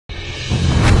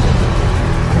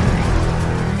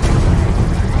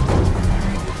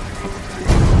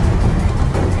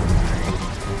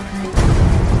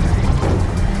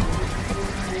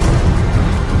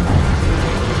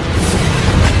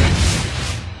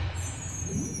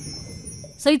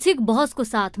शैक्षिक बहसको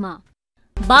साथमा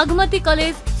Bagmati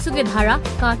college Sukedhara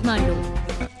Kathmandu,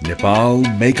 Nepal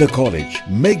Mega College,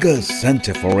 Mega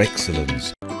Center for Excellence,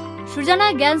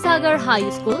 Srijana Gyansagar high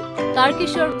school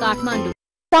Tarkeshwar Kathmandu,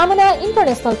 सामना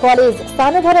international college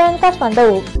सानोधरान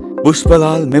Kathmandu,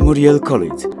 Pushpalal memorial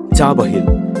college Chabahil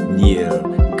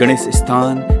near Ganesh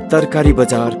स्थान तरकारी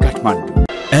बजार Kathmandu,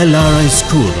 LRI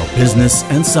School of Business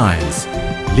and Science,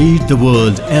 lead the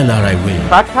world LRI way,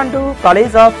 Kathmandu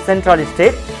college of central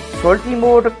state Soaltee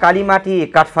mode Kalimati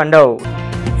Kathmandu,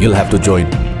 you'll have to join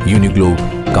Uniglobe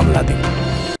Kamladi,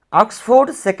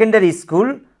 Oxford secondary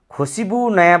school खुसीबु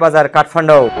नयाँ बजार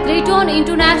Kathmandu, Clayton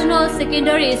international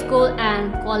secondary school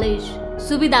and college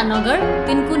सुविधा नगर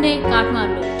Tinkune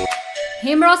Kathmandu,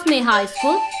 हेमरश्मि high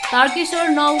school Tarkeshwar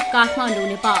 9 Kathmandu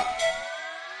Nepal,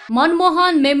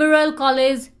 Manmohan memorial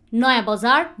college नयाँ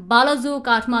बजार Balaju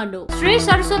Kathmandu, Shri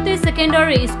Saraswati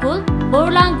secondary school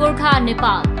Borlang Gorkha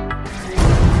Nepal.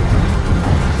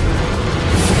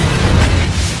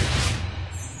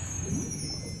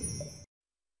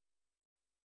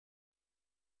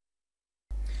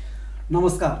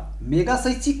 नमस्कार, mega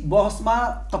शैक्षिक बहसमा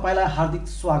तपाईलाई हार्दिक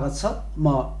स्वागत छ।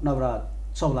 म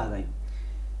नवराज चौलागाई।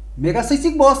 मेगा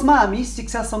शैक्षिक बहसमा हामी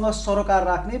शिक्षासँग सरोकार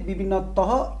राख्ने विभिन्न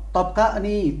तह तबका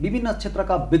अनि विभिन्न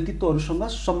क्षेत्रका व्यक्तित्वहरूसँग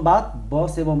संवाद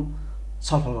बहस एवं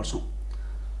छलफल गर्छौं।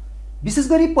 विशेष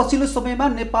गरी पछिल्लो समयमा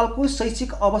नेपालको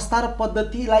शैक्षिक अवस्था र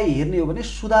पद्धतिलाई हेर्ने हो भने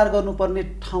सुधार गर्नुपर्ने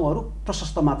ठाउँहरू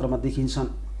प्रशस्त मात्रामा देखिन्छन्।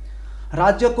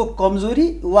 राज्यको कमजोरी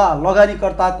वा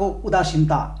लगानीकर्ताको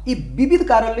उदासीनता, यी विविध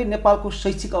कारणले नेपालको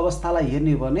शैक्षिक अवस्थालाई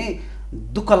हेर्ने हो भने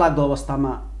दुःखलाग्दो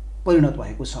अवस्थामा परिणत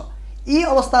भएको छ। यी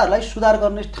अवस्थाहरूलाई सुधार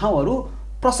गर्ने ठाउँहरू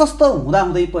प्रशस्त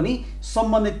हुँदाहुँदै पनि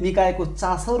सम्बन्धित निकायको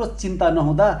चासो र चिन्ता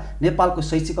नहुँदा नेपालको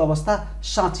शैक्षिक अवस्था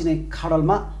साँच्चै नै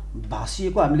खाडलमा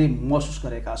भासिएको हामीले महसुस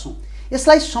गरेका छौँ।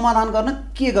 यसलाई समाधान गर्न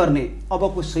के गर्ने?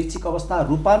 अबको शैक्षिक अवस्था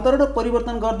रूपान्तरण र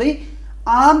परिवर्तन गर्दै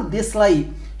आम देशलाई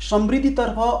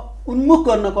समृद्धितर्फ उन्मुख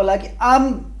गर्नको लागि आम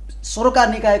सरकार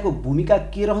निकायको भूमिका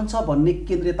के रहन्छ भन्ने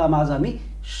केन्द्रीयतामा आज हामी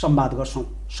संवाद गर्छौँ।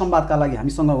 संवादका लागि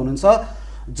हामीसँग हुनुहुन्छ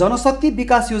जनशक्ति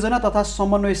विकास योजना तथा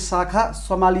समन्वय शाखा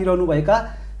सम्हालिरहनुभएका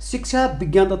शिक्षा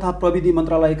विज्ञान तथा प्रविधि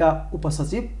मन्त्रालयका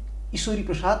उपसचिव ईश्वरी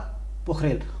प्रसाद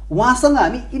पोखरेल। उहाँसँग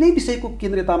हामी यिनै विषयको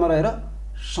केन्द्रीयतामा रहेर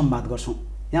संवाद गर्छौँ।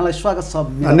 यहाँलाई स्वागत छ।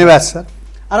 धन्यवाद सर।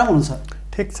 आराम हुनुहुन्छ?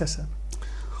 ठिक छ सर।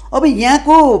 अब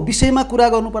यहाँको विषयमा कुरा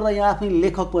गर्नुपर्दा यहाँ आफ्नै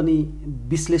लेखक पनि,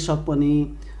 विश्लेषक पनि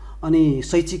अनि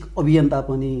शैक्षिक अभियन्ता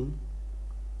पनि।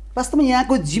 वास्तवमा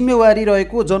यहाँको जिम्मेवारी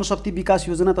रहेको जनशक्ति विकास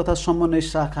योजना तथा समन्वय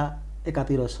शाखा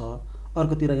एकातिर छ,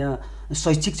 अर्कोतिर यहाँ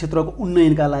शैक्षिक क्षेत्रको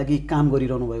उन्नयनका लागि काम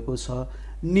गरिरहनु भएको छ।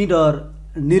 निडर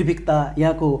निर्भीकता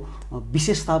यहाँको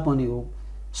विशेषता पनि हो।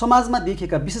 समाजमा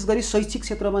देखिएका, विशेष गरी शैक्षिक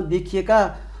क्षेत्रमा देखिएका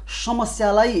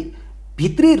समस्यालाई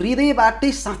भित्री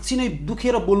हृदयबाटै साँच्चै नै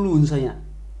दुखेर बोल्नुहुन्छ। यहाँ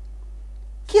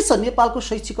के छ नेपालको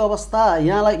शैक्षिक अवस्था?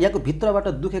 यहाँलाई यहाँको भित्रबाट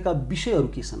दुखेका विषयहरू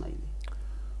के छन्?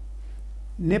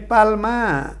 अहिले नेपालमा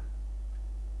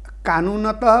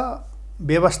कानुनत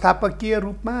व्यवस्थापकीय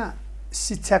रूपमा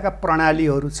शिक्षाका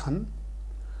प्रणालीहरू छन्।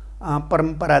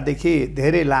 परम्परादेखि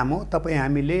धेरै लामो। तपाईँ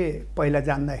हामीले पहिला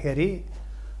जान्दाखेरि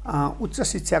उच्च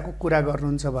शिक्षाको कुरा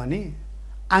गर्नुहुन्छ भने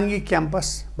आङ्गिक क्याम्पस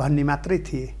भन्ने मात्रै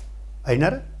थिए, होइन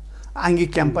र?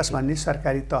 आङ्गिक क्याम्पस भन्ने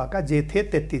सरकारी तहका जे थिए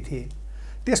त्यति थिए।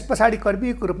 त्यस पछाडि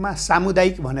कर्मिक रूपमा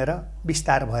सामुदायिक भनेर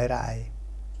विस्तार भएर आए।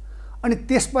 अनि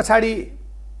त्यस पछाडि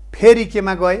फेरि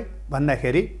केमा गए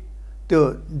भन्दाखेरि त्यो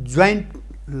ज्वाइन्ट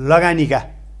लगानीका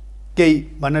केही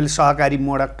भन्नाले सहकारी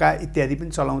मोडकका इत्यादि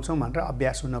पनि चलाउँछौँ भनेर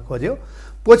अभ्यास हुन खोज्यो।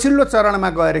 पछिल्लो चरणमा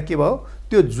गएर के भयो?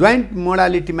 त्यो ज्वाइन्ट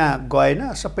मोडालिटीमा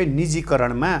गएन, सबै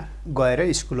निजीकरणमा गएर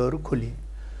स्कुलहरू खुलिए।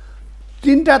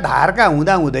 तीनटा धारका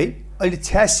हुँदाहुँदै अहिले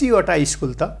 86वटा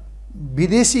स्कुल त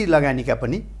विदेशी लगानीका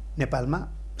पनि नेपालमा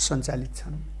सञ्चालित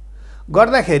छन्।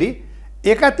 गर्दाखेरि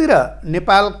एकातिर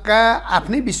नेपालका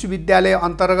आफ्नै विश्वविद्यालय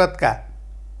अन्तर्गतका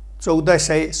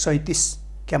 1437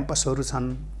 क्याम्पसहरू छन्।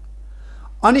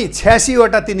 अनि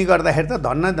 86वटा तिनी गर्दाखेरि त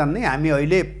धन्नै हामी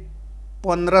अहिले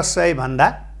 1500 भन्दा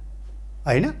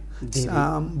होइन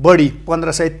बढी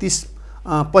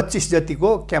 1530-25 जतिको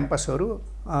क्याम्पसहरू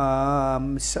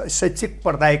शैक्षिक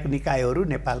प्रदायक निकायहरू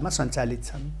नेपालमा सञ्चालित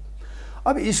छन्।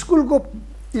 अब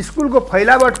स्कुलको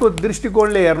फैलावटको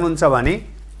दृष्टिकोणले हेर्नुहुन्छ भने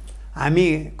हामी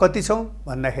कति छौँ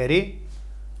भन्दाखेरि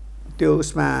त्यो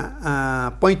उसमा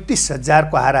 35,000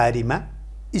 को हाराहारीमा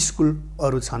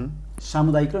स्कुलहरू छन्।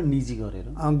 सामुदायिक र निजी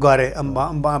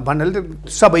भन्नाले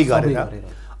सबै गरेर।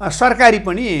 सरकारी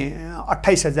पनि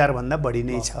 28,000 भन्दा बढी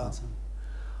नै छ।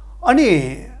 अनि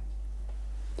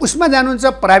उसमा जानुहुन्छ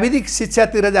प्राविधिक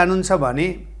शिक्षातिर जानुहुन्छ भने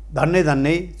धन्नै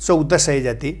 1400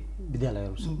 जति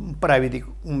प्राविधिक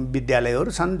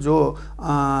विद्यालयहरू छन् जो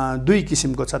दुई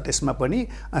किसिमको छ। त्यसमा पनि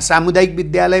सामुदायिक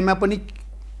विद्यालयमा पनि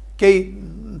केही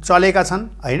चलेका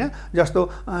छन् हैन, जस्तो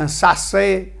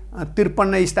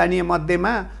 753 स्थानीय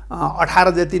मध्येमा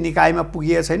 18 जति निकायमा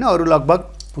पुगिएको छैन, अरू लगभग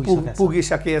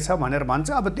पुगिसकेछ भनेर भन्छ।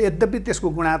 अब यद्यपि त्यसको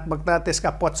गुणात्मकता, त्यसका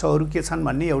पक्षहरू के छन्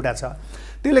भन्ने एउटा छ।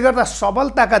 त्यसले गर्दा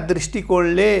सबलताका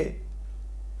दृष्टिकोणले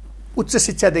उच्च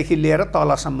शिक्षादेखि लिएर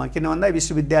तलसम्म, किन भन्दा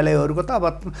विश्वविद्यालयहरूको त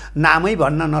अब नामै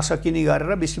भन्न नसकिने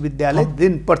गरेर विश्वविद्यालय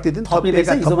दिन प्रतिदिन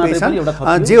थपिएका थप्दै छन्।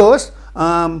 जे होस्,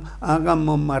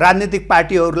 राजनीतिक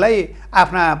पार्टीहरूलाई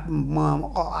आफ्ना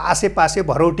आसेपासे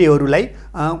भरौटेहरूलाई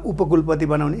उपकुलपति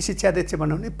बनाउने, शिक्षाध्यक्ष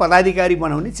बनाउने, पदाधिकारी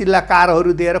बनाउने,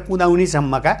 जिल्लाकारहरू दिएर कुदाउने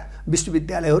सम्मका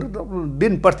विश्वविद्यालयहरू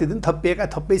दिन प्रतिदिन थपिएका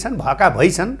थप्दै छन्, भएका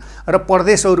भइछन् र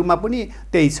प्रदेशहरूमा पनि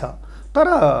त्यही छ। तर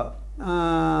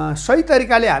सही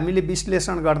तरिकाले हामीले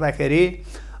विश्लेषण गर्दाखेरि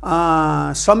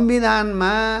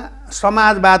संविधानमा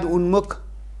समाजवाद उन्मुख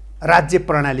राज्य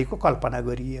प्रणालीको कल्पना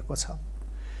गरिएको छ।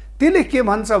 त्यसले के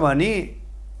भन्छ भने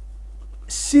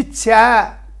शिक्षा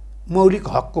मौलिक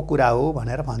हकको कुरा हो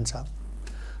भनेर भन्छ।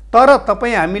 तर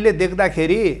तपाईँ हामीले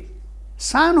देख्दाखेरि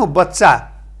सानो बच्चा,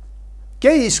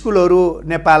 केही स्कुलहरू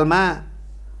नेपालमा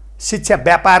शिक्षा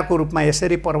व्यापारको रूपमा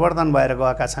यसरी प्रवर्धन भएर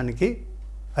गएका छन् कि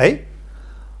है,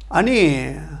 अनि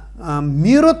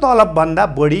मेरो तलबभन्दा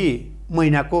बढी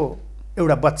महिनाको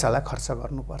एउटा बच्चालाई खर्च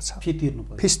गर्नुपर्छ,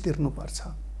 फिस तिर्नुपर्छ।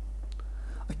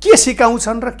 के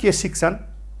सिकाउँछन् र के सिक्छन्,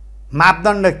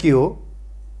 मापदण्ड के हो,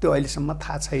 त्यो अहिलेसम्म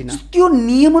थाहा छैन। त्यो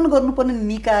नियमन गर्नुपर्ने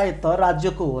निकाय त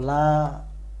राज्यको होला,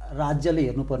 राज्यले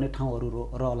हेर्नुपर्ने ठाउँहरू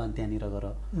रहला त्यहाँनिर गएर।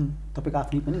 तपाईँको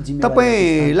आफ्नै पनि जिम्मेवारी।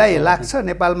 तपाईँलाई लाग्छ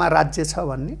नेपालमा राज्य छ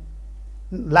भन्ने,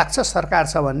 लाग्छ सरकार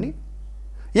छ भन्ने?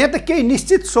 यहाँ त केही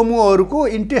निश्चित समूहहरूको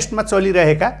इन्ट्रेस्टमा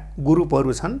चलिरहेका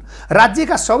ग्रुपहरू छन्।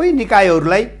 राज्यका सबै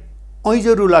निकायहरूलाई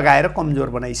ऐजरू लगाएर कमजोर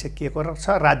बनाइसकिएको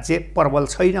छ। राज्य प्रबल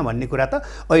छैन भन्ने कुरा त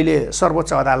अहिले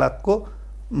सर्वोच्च अदालतको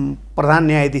प्रधान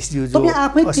न्यायाधीशज्यू जो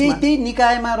आफै त्यही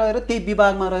निकायमा रहेर, त्यही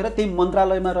विभागमा रहेर, त्यही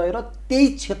मन्त्रालयमा रहेर, त्यही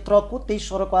क्षेत्रको त्यही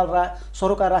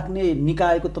सरोकार राख्ने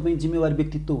निकायको तपाईँ जिम्मेवारी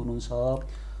व्यक्तित्व हुनुहुन्छ।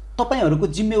 तपाईँहरूको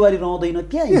जिम्मेवारी रहँदैन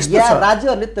त्यहाँ, या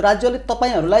राज्यले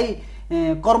तपाईँहरूलाई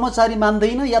कर्मचारी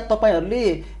मान्दैन, या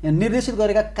तपाईँहरूले निर्देशित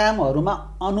गरेका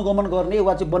कामहरूमा अनुगमन गर्ने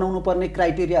वा चाहिँ बनाउनु पर्ने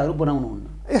क्राइटेरियाहरू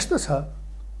बनाउनुहुन्न? यस्तो छ,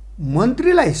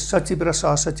 मन्त्रीलाई सचिव र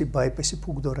सहसचिव भएपछि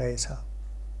पुग्दो रहेछ।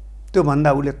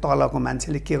 त्योभन्दा उसले तलको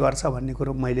मान्छेले के गर्छ भन्ने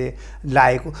कुरो मैले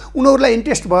लागेको। उनीहरूलाई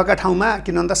इन्ट्रेस्ट भएका ठाउँमा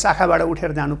किन भन्दा शाखाबाट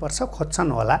उठेर जानुपर्छ, खोज्छन्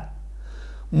होला।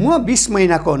 म 20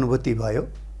 महिनाको अनुभूति भयो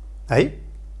है,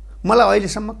 मलाई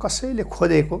अहिलेसम्म कसैले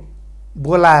खोजेको,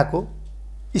 बोलाएको,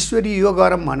 ईश्वरी यो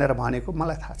गरौँ भनेर भनेको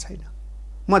मलाई थाहा छैन।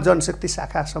 म जनशक्ति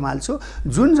शाखा सम्हाल्छु।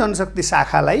 जुन जनशक्ति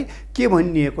शाखालाई के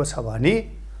भनिएको छ भने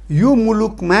यो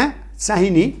मुलुकमा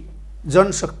चाहिने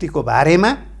जनशक्तिको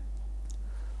बारेमा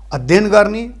अध्ययन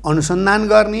गर्ने,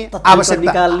 अनुसन्धान गर्ने,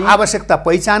 आवश्यकता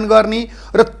पहिचान गर्ने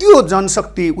र त्यो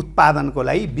जनशक्ति उत्पादनको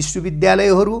लागि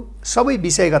विश्वविद्यालयहरू सबै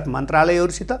विषयगत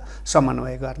मन्त्रालयहरूसित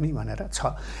समन्वय गर्ने भनेर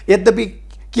छ। यद्यपि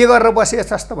के गरेर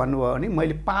बसेछ जस्तो भन्नुभयो भने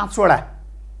मैले 5 वटा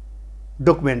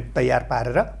डकुमेन्ट तयार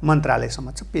पारेर मन्त्रालय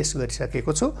समक्ष पेश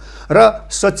गरिसकेको छु र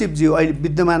सचिवज्यू, अहिले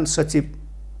विद्यमान सचिव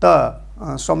त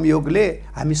संयोगले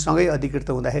हामी सँगै अधिकृत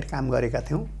हुँदाखेरि काम गरेका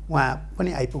थियौँ, उहाँ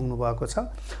पनि आइपुग्नु भएको छ।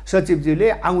 सचिवज्यूले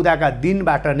आउँदाका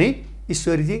दिनबाट नै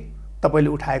ईश्वरीजी तपाईँले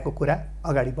उठाएको कुरा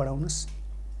अगाडि बढाउनुहोस्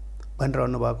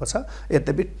भनिरहनु भएको छ।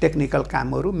 यद्यपि टेक्निकल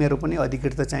कामहरू मेरो पनि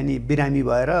अधिकृत चाहिँ नि बिरामी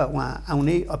भएर उहाँ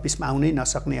अफिसमा आउनै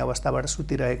नसक्ने अवस्थाबाट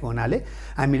सुतिरहेको हुनाले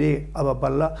हामीले अब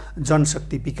बल्ल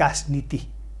जनशक्ति विकास नीति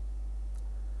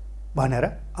भनेर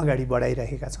अगाडि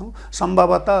बढाइरहेका छौँ।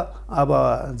 सम्भवतः अब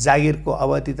जागिरको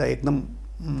अवधि त एकदम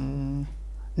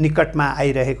निकटमा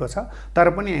आइरहेको छ, तर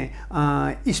पनि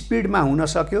स्पिडमा हुन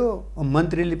सक्यो।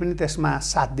 मन्त्रीले पनि त्यसमा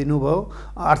साथ दिनुभयो,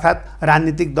 अर्थात्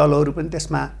राजनीतिक दलहरू पनि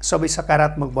त्यसमा सबै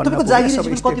सकारात्मक बन्न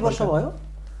पुगे। कति वर्ष भयो?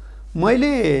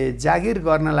 मैले जागिर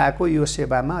गर्न लागेको यो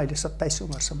सेवामा अहिले 27औं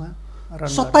वर्षमा।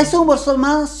 27औं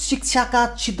वर्षमा शिक्षाका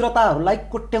छिद्रताहरूलाई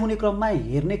कोट्याउने क्रममा,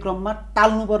 हेर्ने क्रममा,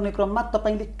 टाल्नुपर्ने क्रममा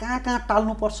तपाईँले कहाँ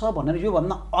टाल्नुपर्छ भनेर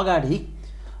योभन्दा अगाडि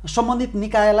सम्बन्धित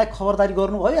निकायलाई खबरदारी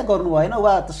गर्नुभयो या गर्नु भएन,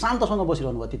 वा शान्तसँग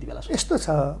बसिरहनु भयो त्यति बेला? यस्तो छ,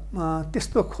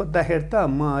 त्यस्तो खोज्दाखेरि त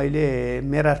म अहिले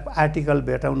मेरा आर्टिकल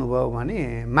भेटाउनु भयो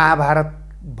भने महाभारत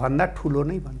भन्दा ठुलो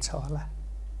नै भन्छ होला,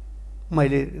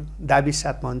 मैले दाबी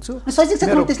साथ भन्छु।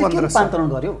 रूपान्तरण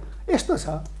गर्यो। यस्तो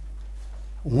छ,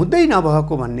 हुँदै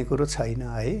नभएको भन्ने कुरो छैन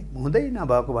है, हुँदै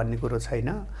नभएको भन्ने कुरो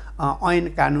छैन।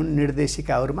 ऐन कानुन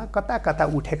निर्देशिकाहरूमा कता कता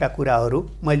उठेका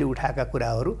कुराहरू, मैले उठाएका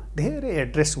कुराहरू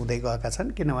धेरै एड्रेस हुँदै गएका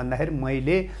छन्। किन भन्दाखेरि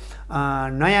मैले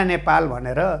नयाँ नेपाल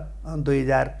भनेर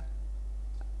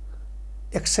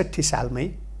 2061 सालमै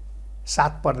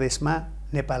 7 प्रदेशमा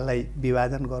नेपाललाई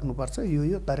विभाजन गर्नुपर्छ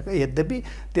यो तर्क। यद्यपि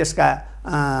त्यसका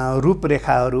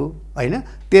रूपरेखाहरू हैन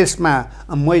त्यसमा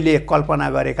मैले कल्पना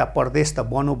गरेका प्रदेश त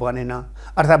बनेन,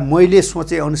 अर्थात् मैले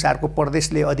सोचे अनुसारको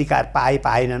प्रदेशले अधिकार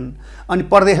पाएनन्। अनि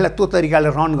प्रदेशलाई त्यो तरिकाले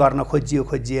रन गर्न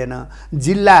खोजिएन,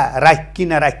 जिल्ला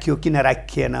किन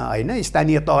राखिएन हैन,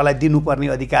 स्थानीय तहलाई दिनुपर्ने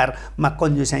अधिकारमा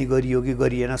कन्जुसाइ गरियो कि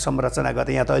गरिएन, संरचना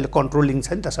गर्दा यहाँ त अहिले कन्ट्रोलिङ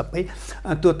छ नि त सबै,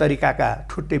 त्यो तरिकाका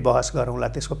छुट्टै बहस गरौँला,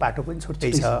 त्यसको पाटो पनि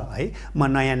छुट्टै छ है। म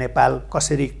नयाँ नेपाल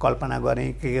कसरी कल्पना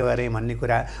गरेँ के गरेँ भन्ने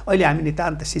कुरा अहिले हामी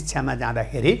नितान्त शिक्षामा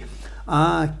जाँदाखेरि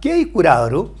केही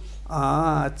कुराहरू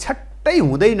छट्टै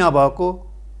हुँदै नभएको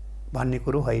भन्ने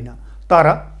कुरो होइन, तर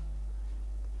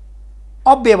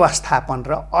अव्यवस्थापन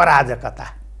र अराजकता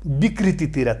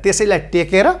विकृतितिर त्यसैलाई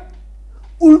टेकेर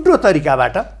उल्टो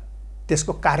तरिकाबाट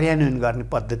त्यसको कार्यान्वयन गर्ने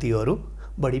पद्धतिहरू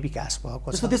बढी विकास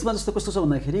भएको छ। त्यसमा जस्तो कस्तो छ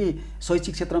भन्दाखेरि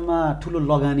शैक्षिक क्षेत्रमा ठुलो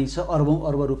लगानी छ,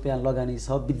 अर्ब रुपियाँ लगानी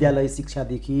छ, विद्यालय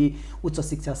शिक्षादेखि उच्च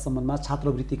शिक्षासम्ममा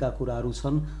छात्रवृत्तिका कुराहरू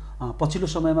छन्। पछिल्लो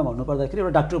समयमा भन्नुपर्दाखेरि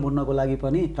एउटा डाक्टर बन्नको लागि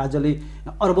पनि राज्यले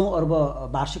अर्ब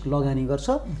वार्षिक लगानी गर्छ।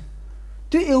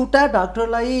 त्यो एउटा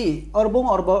डाक्टरलाई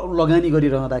अर्ब लगानी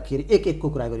गरिरहँदाखेरि एकको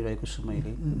कुरा गरिरहेको छु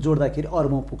मैले, जोड्दाखेरि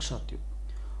अर्बौं पुग्छ। त्यो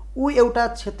ऊ एउटा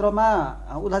क्षेत्रमा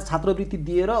उसलाई छात्रवृत्ति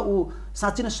दिएर ऊ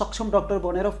साँच्चै नै सक्षम डाक्टर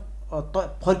बनेर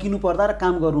फर्किनु पर्दा र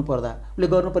काम गर्नु पर्दा उसले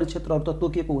गर्नुपर्ने क्षेत्रहरू त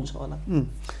तोकिएको हुन्छ होला,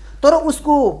 तर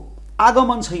उसको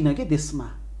आगमन छैन कि देशमा।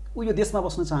 ऊ यो देशमा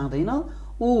बस्न चाहँदैन,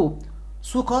 ऊ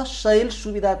सुख शैल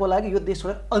सुविधाको लागि यो देश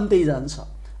छोडेर अन्तै जान्छ।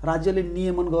 राज्यले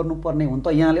नियमन गर्नुपर्ने हुन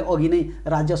त यहाँले अघि नै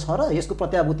राज्य छ र यसको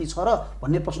प्रत्याभूति छ र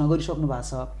भन्ने प्रश्न गरिसक्नु भएको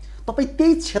छ। तपाईँ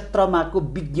त्यही क्षेत्रमाको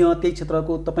विज्ञ, त्यही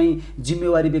क्षेत्रको तपाईँ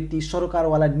जिम्मेवारी व्यक्ति,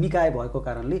 सरकारवाला निकाय भएको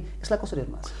कारणले यसलाई कसरी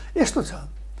हेर्नुहुन्छ? यस्तो छ,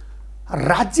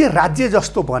 राज्य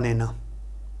जस्तो बनेन,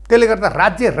 त्यसले गर्दा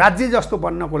राज्य जस्तो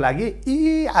बन्नको लागि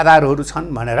यी आधारहरू छन्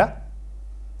भनेर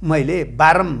मैले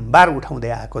बारम्बार उठाउँदै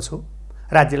आएको छु।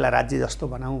 राज्यलाई राज्य जस्तो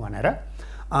बनाऊँ भनेर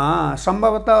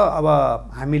सम्भवतः अब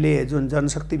हामीले जुन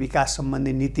जनशक्ति विकास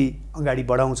सम्बन्धी नीति अगाडि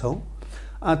बढाउँछौँ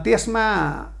त्यसमा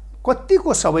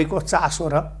कतिको सबैको चासो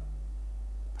र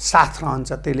साथ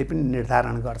रहन्छ त्यसले पनि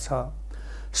निर्धारण गर्छ।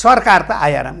 सरकार त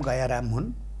आयाराम गयाराम हुन्,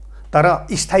 तर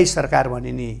स्थायी सरकार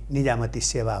भने नि निजामती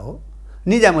सेवा हो।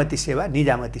 निजामती सेवा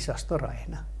निजामती जस्तो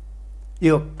रहेन।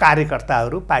 यो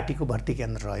कार्यकर्ताहरू पार्टीको भर्ती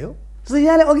केन्द्र रह्यो।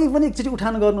 यहाँले अघि पनि एकचोटि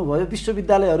उठान गर्नुभयो,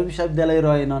 विश्वविद्यालयहरू विश्वविद्यालय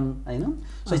रहेनन् होइन,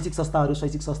 शैक्षिक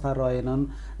संस्था रहेनन्,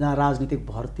 जहाँ राजनीतिक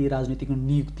भर्ती, राजनीतिक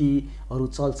नियुक्तिहरू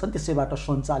चल्छन्, त्यसैबाट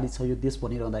सञ्चालित छ यो देश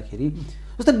भनिरहँदाखेरि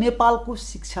जस्तै नेपालको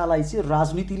शिक्षालाई चाहिँ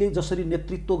राजनीतिले जसरी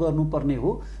नेतृत्व गर्नुपर्ने हो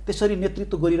त्यसरी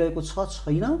नेतृत्व गरिरहेको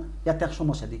छैन या त्यहाँ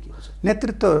समस्या देखिएको छ?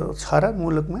 नेतृत्व छ र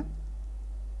मुलुकमा।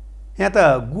 यहाँ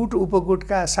त गुट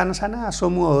उपगुटका साना साना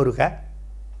समूहहरूका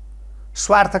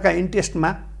स्वार्थका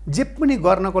इन्ट्रेस्टमा जे पनि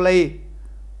गर्नको लागि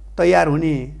तयार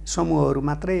हुने समूहहरू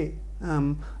मात्रै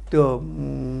त्यो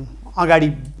अगाडि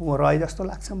रहे जस्तो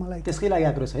लाग्छ मलाई। त्यसकै लागि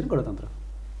आग्रह छैन गणतन्त्र?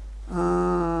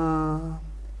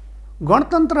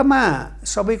 गणतन्त्रमा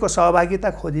सबैको सहभागिता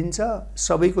खोजिन्छ,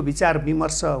 सबैको विचार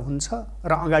विमर्श हुन्छ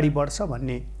र अगाडि बढ्छ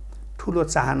भन्ने ठुलो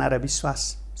चाहना र विश्वास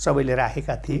सबैले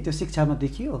राखेका थिए। त्यो शिक्षामा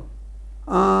देखियो।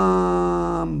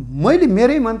 मैले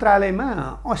मेरै मन्त्रालयमा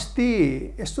अस्ति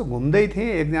यस्तो घुम्दै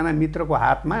थिएँ, एकजना मित्रको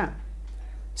हातमा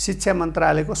शिक्षा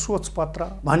मन्त्रालयको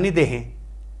सोचपत्र भन्ने देखेँ।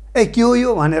 के हो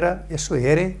यो भनेर यसो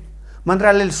हेरेँ,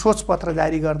 मन्त्रालयले सोचपत्र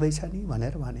जारी गर्दैछ नि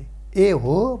भनेर भने।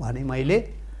 हो भने मैले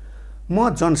म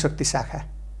जनशक्ति शाखा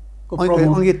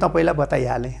अघि तपाईँलाई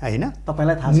बताइहालेँ होइन,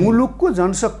 तपाईँलाई थाहा मुलुकको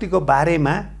जनशक्तिको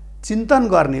बारेमा चिन्तन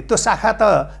गर्ने त्यो शाखा त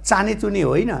चानेचुने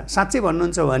होइन। साँच्चै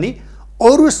भन्नुहुन्छ भने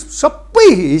अरू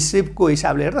सबै हिसाबको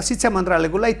हिसाबले हेर्दा शिक्षा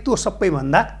मन्त्रालयको लागि त्यो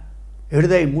सबैभन्दा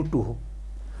हृदय मुटु हो,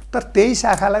 तर त्यही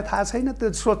शाखालाई थाहा छैन त्यो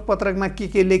सोचपत्रमा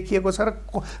के लेखिएको छ र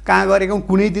कहाँ गरेको,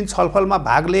 कुनै दिन छलफलमा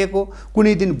भाग लिएको,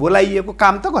 कुनै दिन बोलाइएको।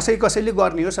 काम त कसैले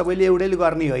गर्ने हो, सबैले एउटैले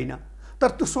गर्ने होइन, तर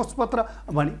त्यो सोचपत्र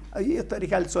भने यो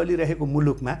तरिकाले चलिरहेको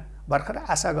मुलुकमा भर्खर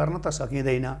आशा गर्न त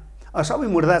सकिँदैन। सबै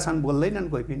मुर्दा छन्, बोल्दैनन्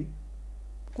कोही पनि,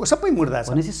 सबै मुर्दा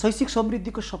छन्। भनेपछि शैक्षिक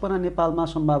समृद्धिको सपना नेपालमा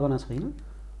सम्भावना छैन?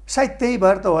 सायद त्यही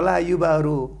भएर त होला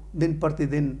युवाहरू दिन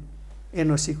प्रतिदिन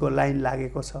एनओसीको लाइन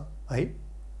लागेको छ है।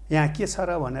 यहाँ के छ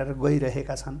र भनेर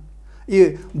गइरहेका छन्।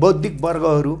 यी बौद्धिक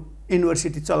वर्गहरू,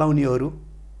 युनिभर्सिटी चलाउनेहरू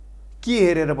के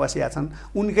हेरेर बसेका छन्?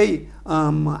 उनकै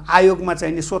आयोगमा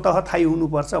चाहिँ नि स्वतः थाहै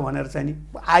हुनुपर्छ भनेर चाहिँ नि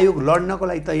आयोग लड्नको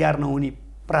लागि तयार नहुने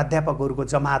प्राध्यापकहरूको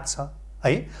जमात छ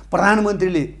है।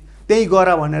 प्रधानमन्त्रीले त्यही गर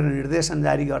भनेर निर्देशन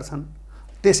जारी गर्छन्,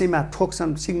 त्यसैमा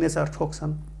ठोक्छन्, सिग्नेचर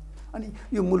ठोक्छन्। अनि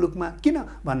यो मुलुकमा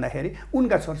किन भन्दाखेरि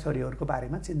उनका छोरछोरीहरूको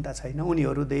बारेमा चिन्ता छैन।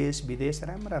 उनीहरू देश विदेश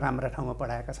राम्रा ठाउँमा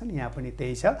पढाएका छन्, यहाँ पनि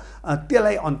त्यही छ।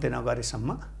 त्यसलाई अन्त्य नगरेसम्म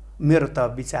मेरो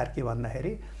त विचार के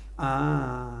भन्दाखेरि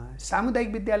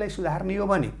सामुदायिक विद्यालय सुधार्ने हो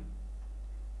भने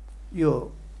यो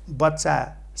बच्चा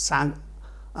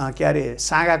के अरे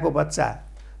साँगाको बच्चा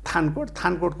थानकोट,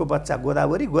 थानकोटको बच्चा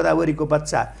गोदावरी, गोदावरीको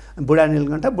बच्चा बुढा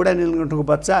नीलकण्ठको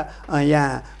बच्चा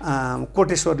यहाँ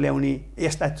कोटेश्वर ल्याउने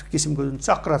यस्ता किसिमको जुन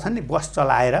चक्र छ नि बस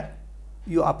चलाएर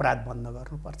यो अपराध बन्द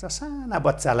गर्नुपर्छ। साना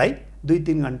बच्चालाई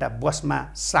 2-3 घन्टा बसमा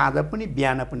साँझ पनि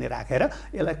बिहान पनि राखेर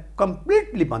यसलाई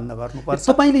कम्प्लिटली बन्द गर्नुपर्छ।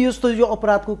 तपाईँले यस्तो यो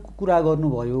अपराधको कुरा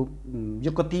गर्नुभयो,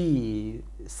 यो कति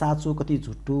साँचो कति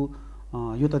झुट्टो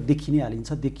यो त देखि नै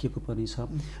हालिन्छ, देखिएको पनि छ।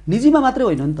 निजीमा मात्रै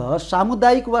होइन नि त,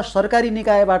 सामुदायिक वा सरकारी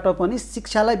निकायबाट पनि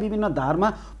शिक्षालाई विभिन्न धारमा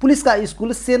पुलिसका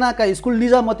स्कुल, सेनाका स्कुल,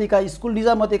 निजामतीका स्कुल,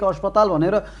 निजामतीका अस्पताल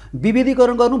भनेर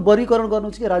विविधीकरण गर्नु, वर्गीकरण गर्नु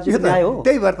चाहिँ राज्यको न्याय हो।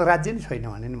 त्यही भएर त राज्य नै छैन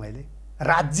भने नि मैले।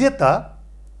 राज्य त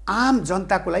आम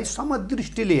जनताको लागि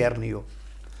समदृष्टिले हेर्ने हो,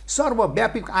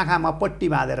 सर्वव्यापी आँखामा पट्टी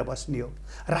बाँधेर बस्ने हो।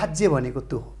 राज्य भनेको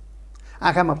त्यो हो,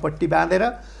 आँखामा पट्टी बाँधेर।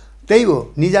 त्यही हो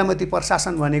निजामती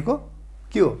प्रशासन भनेको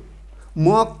के हो?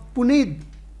 म कुनै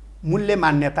मूल्य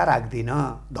मान्यता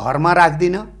राख्दिनँ, धर्म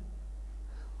राख्दिनँ,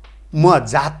 म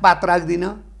जातपात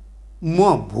राख्दिनँ, म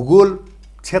भूगोल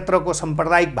क्षेत्रको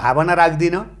साम्प्रदायिक भावना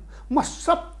राख्दिनँ, म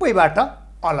सबैबाट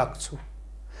अलग छु।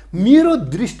 मेरो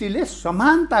दृष्टिले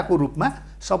समानताको रूपमा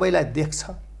सबैलाई देख्छ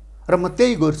र म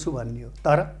त्यही गर्छु भन्ने हो।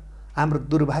 तर हाम्रो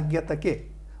दुर्भाग्य त के,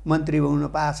 मन्त्री हुन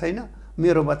पाएको छैन,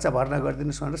 मेरो बच्चा भर्ना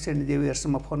गरिदिनुहोस् भनेर सेन्ट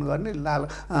जेभियर्समा फोन गर्ने,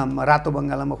 रातो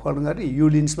बङ्गालामा फोन गर्ने,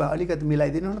 युलिन्समा अलिकति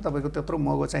मिलाइदिनु न, तपाईँको त्यत्रो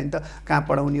महँगो चाहिँ त कहाँ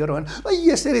पढाउने हो भने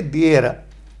यसरी दिएर।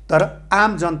 तर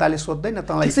आम जनताले सोध्दैन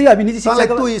तँलाई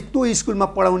त्यो स्कुलमा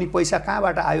पढाउने पैसा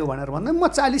कहाँबाट आयो भनेर भन्दा म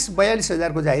 40-42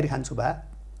 हजारको जाहिर खान्छु भा,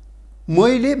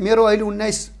 मैले मेरो अहिले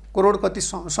 19 करोड कति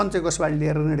सञ्चय कोषबाट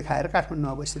लिएर ऋण खाएर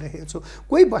काठमाडौँमा बसिरहेको छु।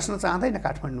 कोही बस्न चाहँदैन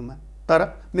काठमाडौँमा, तर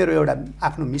मेरो एउटा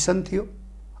आफ्नो मिसन थियो,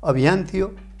 अभियान थियो।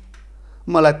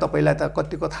 मलाई तपाईँलाई त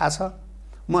कतिको थाहा छ,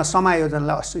 म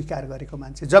समायोजनलाई अस्वीकार गरेको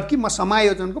मान्छे, जबकि म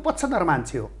समायोजनको पक्षधर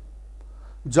मान्छे हो।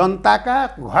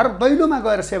 जनताका घर दैलोमा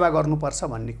गएर सेवा गर्नुपर्छ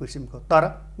भन्ने किसिमको।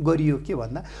 तर गरियो के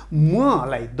भन्दा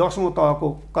मलाई 10औं तहको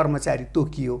कर्मचारी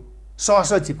तोकियो,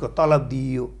 सहसचिवको तलब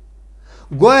दिइयो,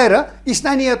 गएर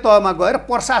स्थानीय तहमा गएर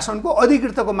प्रशासनको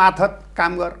अधिकृतको मार्फत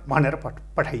काम गर भनेर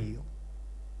पठाइयो।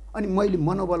 अनि मैले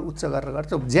मनोबल उच्च गरेर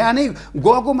गर्छु, ज्यानै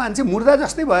गएको मान्छे मुर्दा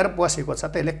जस्तै भएर बसेको छ,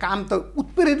 त्यसले काम त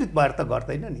उत्प्रेरित भएर त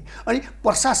गर्दैन नि। अनि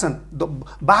प्रशासन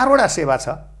 12वटा सेवा छ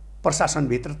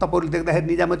प्रशासनभित्र, तपाईँहरूले देख्दाखेरि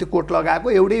निजामती कोट लगाएको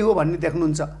एउटै हो भन्ने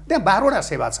देख्नुहुन्छ, त्यहाँ 12वटा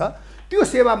सेवा छ। त्यो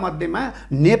सेवा मध्येमा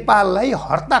नेपाललाई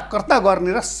हर्ताकर्ता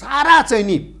गर्ने र सारा चाहिँ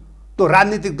नि त्यो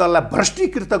राजनीतिक दललाई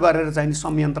भ्रष्टीकृत गरेर चाहिँ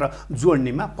संयन्त्र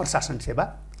जोड्नेमा प्रशासन सेवा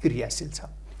क्रियाशील छ।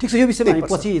 ठिक छ, यो विषयमा हामी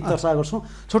पछि चर्चा गर्छौँ।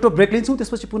 छोटो ब्रेक लिन्छौँ,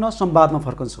 त्यसपछि पुनः संवादमा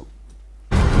फर्कन्छौँ।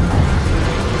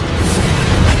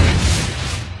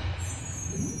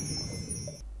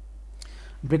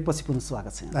 ब्रेकपछि पुनः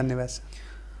स्वागत छ। धन्यवाद।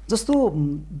 जस्तो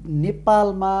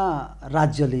नेपालमा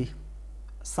राज्यले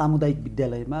सामुदायिक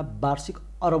विद्यालयमा वार्षिक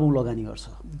अरबौँ लगानी गर्छ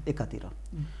एकातिर,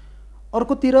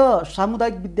 अर्कोतिर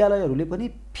सामुदायिक विद्यालयहरूले पनि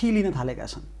फी लिन थालेका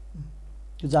छन्।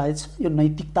 यो जायज छ? यो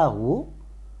नैतिकता हो?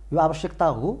 यो आवश्यकता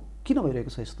हो? किन भइरहेको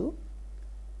छ यस्तो?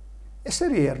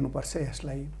 यसरी हेर्नुपर्छ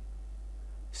यसलाई।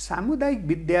 सामुदायिक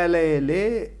विद्यालयले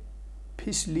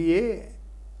फिस लिए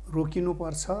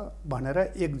रोकिनुपर्छ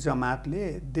भनेर एक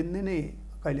जमातले दिनदिनै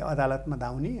कहिले अदालतमा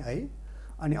धाउने है,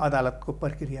 अनि अदालतको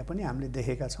प्रक्रिया पनि हामीले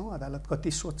देखेका छौँ। अदालत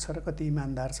कति स्वच्छ र कति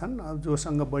इमान्दार छन्,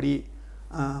 जोसँग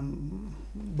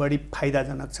बढी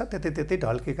फाइदाजनक छ त्यतै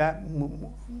ढल्केका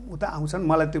उता आउँछन्।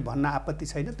 मलाई त्यो भन्न आपत्ति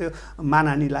छैन, त्यो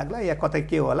मानहानि लाग्ला या कतै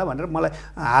के होला भनेर मलाई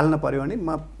हाल्न पर्यो भने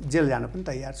म जेल जान पनि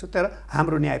तयार छु। तर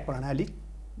हाम्रो न्याय प्रणाली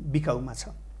बिकाउमा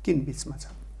छ, किनबिचमा छ।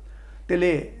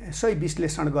 त्यसले सही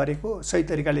विश्लेषण गरेको, सही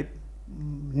तरिकाले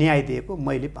न्याय दिएको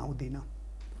मैले पाउँदिनँ।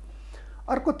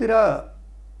 अर्कोतिर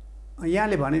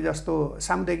यहाँले भने जस्तो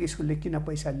सामुदायिक स्कुलले किन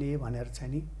पैसा लिए भनेर चाहिँ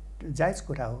नि जायज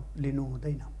कुरा हो, लिनु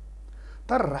हुँदैन।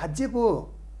 तर राज्यको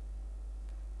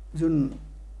जुन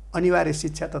अनिवार्य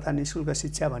शिक्षा तथा निःशुल्क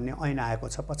शिक्षा भन्ने ऐन आएको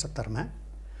छ 75मा,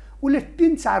 उसले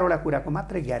 3-4वटा कुराको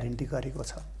मात्रै ग्यारेन्टी गरेको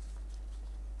छ।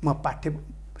 म पाठ्य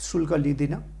शुल्क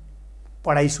लिँदिनँ,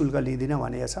 पढाइ शुल्क लिँदिनँ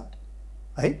भनेको छ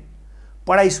है,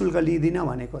 पढाइ शुल्क लिँदिनँ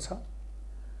भनेको छ,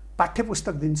 पाठ्य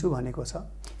पुस्तक दिन्छु भनेको छ।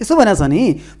 यसो भनेको छ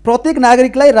नि, प्रत्येक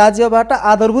नागरिकलाई राज्यबाट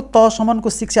आधारभूत तहसम्मको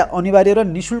शिक्षा अनिवार्य र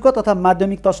निःशुल्क तथा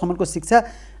माध्यमिक तहसम्मको शिक्षा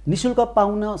निःशुल्क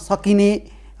पाउन सकिने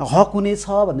हक हुनेछ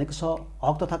भनेको छ।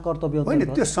 हक तथा कर्तव्य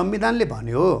होइन, त्यो संविधानले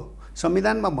भन्यो,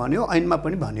 संविधानमा भन्यो, ऐनमा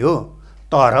पनि भन्यो।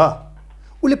 तर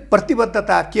उसले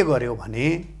प्रतिबद्धता के गर्यो भने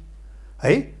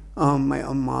है,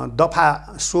 दफा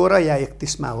 16 या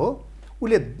 31मा हो,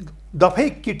 उसले दफै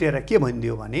किटेर के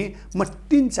भनिदियो भने म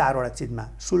 3-4वटा चिजमा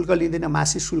शुल्क लिँदिनँ,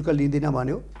 मासिक शुल्क लिँदिनँ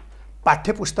भन्यो,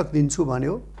 पाठ्यपुस्तक दिन्छु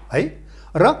भन्यो है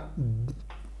र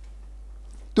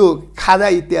त्यो खाजा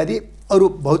इत्यादि अरू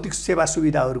भौतिक सेवा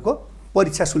सुविधाहरूको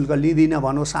परीक्षा शुल्क लिँदिन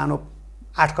भनौँ सानो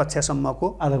 8 कक्षासम्मको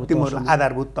तिम्रो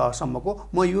आधारभूत तहसम्मको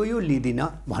म यो लिँदिन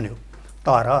भन्यो।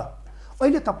 तर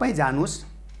अहिले तपाईँ जानुहोस्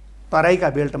तराईका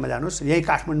बेल्टमा जानुहोस्, यही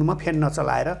काठमाडौँमा फ्यान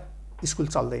नचलाएर स्कुल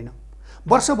चल्दैन।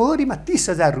 वर्षभरिमा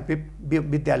 30,000 रुपियाँ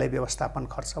विद्यालय व्यवस्थापन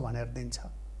खर्च भनेर दिन्छ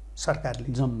सरकारले,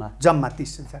 जम्मा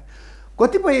 30,000।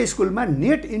 कतिपय स्कुलमा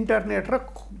नेट इन्टरनेट र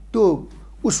त्यो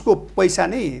उसको पैसा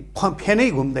नै फ्यानै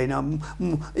घुम्दैन,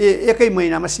 एकै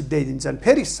महिनामा सिद्धाइदिन्छन्।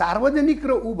 फेरि सार्वजनिक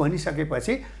र ऊ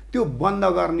भनिसकेपछि त्यो बन्द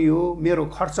गर्ने हो, मेरो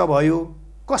खर्च भयो,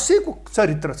 कसैको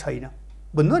चरित्र छैन,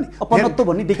 बुझ्नु नि? अपनत्व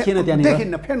भन्ने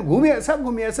देखिन्न, फ्यान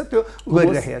घुमिएछ त्यो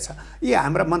गरिरहेको छ। यी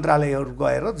हाम्रा मन्त्रालयहरू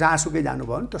गएर जहाँसुकै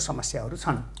जानुभयो भने त्यो समस्याहरू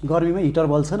छन्। गर्मीमा हिटर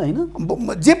बल्छन् होइन,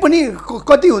 जे पनि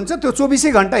कति हुन्छ त्यो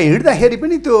 24 घन्टा हिँड्दाखेरि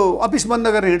पनि त्यो अफिस बन्द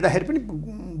गरेर हिँड्दाखेरि पनि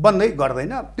बन्दै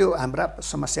गर्दैन। त्यो हाम्रा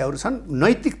समस्याहरू छन्।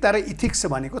 नैतिकता र इथिक्स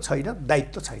भनेको छैन,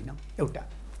 दायित्व छैन एउटा।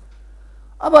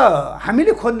 अब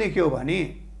हामीले खोज्ने के हो भने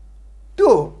त्यो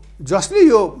जसले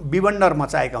यो विबन्डर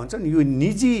मचाएका हुन्छन् यो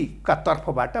निजीका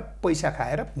तर्फबाट पैसा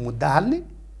खाएर मुद्दा हाल्ने,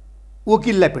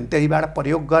 वकिललाई पनि त्यहीबाट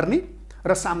प्रयोग गर्ने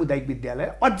र सामुदायिक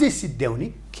विद्यालय अझै सिद्ध्याउने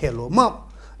खेल हो। म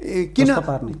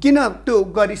किन त्यो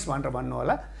गरिस् भनेर भन्नु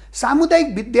होला। सामुदायिक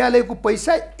विद्यालयको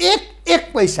पैसा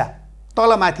एक पैसा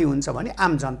तलमाथि हुन्छ भने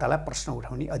आम जनतालाई प्रश्न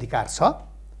उठाउने अधिकार छ,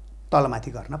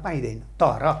 तलमाथि गर्न पाइँदैन।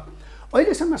 तर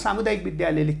अहिलेसम्म सामुदायिक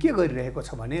विद्यालयले के गरिरहेको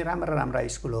छ भने राम्रा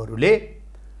स्कुलहरूले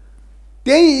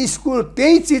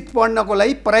त्यही चिज पढ्नको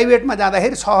लागि प्राइभेटमा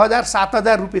जाँदाखेरि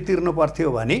 6,000-7,000 रुपियाँ तिर्नु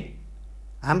पर्थ्यो भने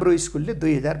हाम्रो स्कुलले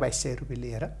 2,000-2,200 रुपियाँ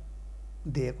लिएर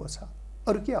दिएको छ।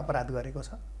 अरू के अपराध गरेको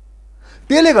छ?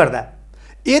 त्यसले गर्दा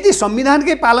यदि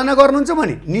संविधानकै पालना गर्नुहुन्छ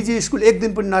भने निजी स्कुल एक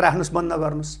दिन पनि नराख्नुहोस्, बन्द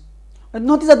गर्नुहोस्।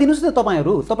 नतिजा दिनुहोस् न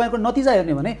तपाईँहरूको नतिजा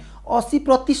हेर्ने भने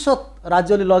 80%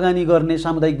 राज्यले लगानी गर्ने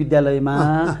सामुदायिक विद्यालयमा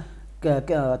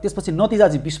त्यसपछि नतिजा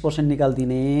चाहिँ 20%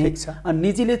 निकालिदिने, अनि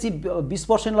निजीले चाहिँ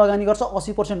 20% लगानी गर्छ,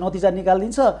 80% नतिजा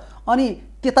निकालिदिन्छ। अनि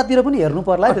त्यतातिर पनि हेर्नु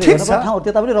पर्ला,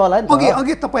 त्यता पनि रहला नि।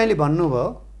 अघि तपाईँले भन्नुभयो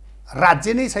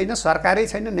राज्य नै छैन, सरकारै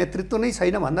छैन, नेतृत्व नै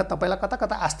छैन भन्दा तपाईँलाई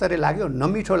कता आश्चर्य लाग्यो,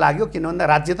 नमिठो लाग्यो। किन भन्दा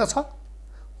राज्य त छ,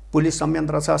 पुलिस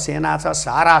संयन्त्र छ, सेना छ,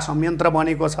 सारा संयन्त्र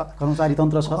बनेको छ, कर्मचारी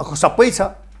तन्त्र छ, सबै छ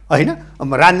होइन।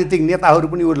 राजनीतिक नेताहरू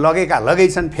पनि लगै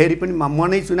छन्। फेरि पनि म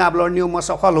नै चुनाव लड्ने हो, म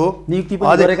सफल हो, नियुक्ति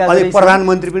पनि गरेका छन्,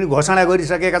 प्रधानमन्त्री पनि घोषणा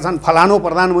गरिसकेका छन्, फलानो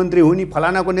प्रधानमन्त्री हुने,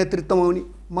 फलानाको नेतृत्वमा हुने।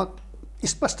 म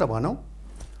स्पष्ट भनौँ,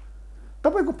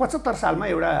 तपाईँको 75 सालमा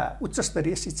एउटा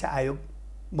उच्चस्तरीय शिक्षा आयोग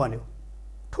बन्यो,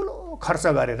 ठुलो खर्च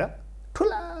गरेर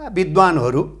ठुला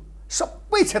विद्वानहरू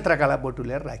सबै क्षेत्रकालाई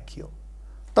बटुलेर राखियो।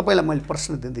 तपाईँलाई मैले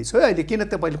प्रश्न दिँदैछु है, अहिले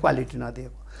किन तपाईँले क्वालिटी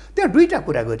नदिएको? त्यहाँ दुईवटा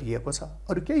कुरा गरिएको छ,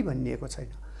 अरू केही भनिएको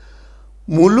छैन।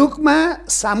 मुलुकमा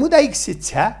सामुदायिक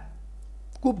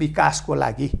शिक्षाको विकासको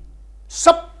लागि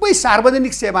सबै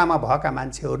सार्वजनिक सेवामा भएका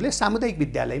मान्छेहरूले सामुदायिक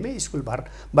विद्यालयमै स्कुल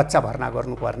बच्चा भर्ना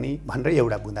गर्नुपर्ने भनेर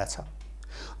एउटा बुँदा छ।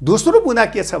 दोस्रो बुँदा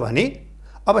के छ भने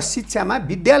अब शिक्षामा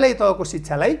विद्यालय तहको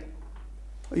शिक्षालाई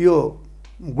यो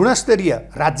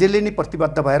गुणस्तरीय राज्यले नै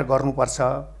प्रतिबद्ध भएर गर्नुपर्छ।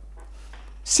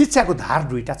 शिक्षाको धार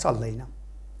दुईटा चल्दैन।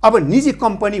 अब निजी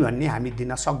कम्पनी भन्ने हामी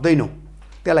दिन सक्दैनौँ,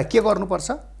 त्यसलाई के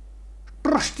गर्नुपर्छ?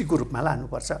 ट्रस्टीको रूपमा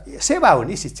लानुपर्छ। सेवा हो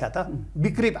नि शिक्षा त,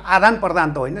 बिक्री आदान प्रदान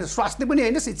त होइन, स्वास्थ्य पनि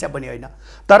होइन, शिक्षा पनि होइन।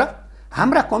 तर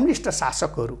हाम्रा कम्युनिस्ट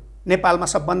शासकहरू नेपालमा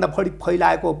सबभन्दा बढी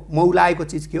फैलाएको मौलाएको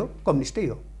चिज के हो? कम्युनिस्टै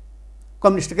हो,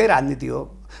 कम्युनिस्टकै राजनीति हो।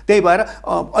 त्यही भएर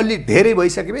अलि धेरै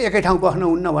भइसकेपछि एकै ठाउँ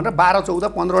बस्नुहुन्न भनेर 12, 14,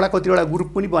 15वटा कतिवटा ग्रुप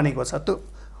पनि बनेको छ। त्यो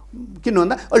किन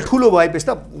भन्दा अलि ठुलो भएपछि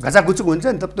त घचाघुचुक हुन्छ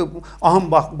नि त, त्यो अहम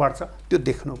बढ्छ, त्यो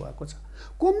देख्नु भएको छ।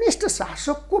 कम्युनिस्ट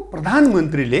शासकको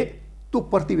प्रधानमन्त्रीले त्यो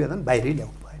प्रतिवेदन बाहिरै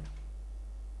ल्याउनु भएन।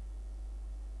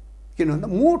 किन भन्दा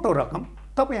मोटो रकम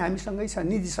तपाईँ हामीसँगै छ,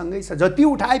 निजीसँगै छ, जति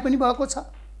उठाए पनि भएको छ।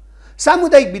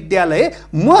 सामुदायिक विद्यालय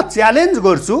म च्यालेन्ज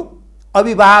गर्छु,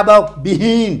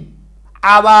 अभिभावकविहीन,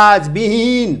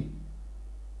 आवाजविहीन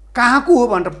कहाँको हो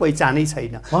भनेर पहिचानै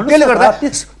छैन। त्यसले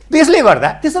गर्दा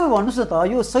त्यसो भए भन्नुहोस् न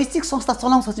त, यो शैक्षिक संस्था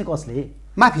चलाउँछ चाहिँ कसले?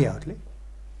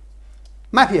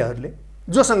 माफियाहरूले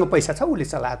जोसँग पैसा छ उसले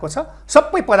चलाएको छ।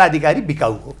 सबै पदाधिकारी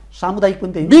बिकाउ हो, सामुदायिक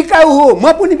पनि त्यही बिकाउ हो,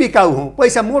 म पनि बिकाउ हुँ।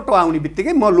 पैसा मोटो आउने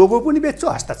बित्तिकै म लोगो पनि बेच्छु,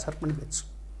 हस्ताक्षर पनि बेच्छु।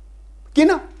 किन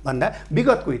भन्दा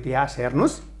विगतको इतिहास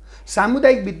हेर्नुहोस्,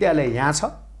 सामुदायिक विद्यालय यहाँ छ,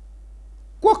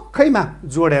 कोखैमा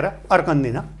जोडेर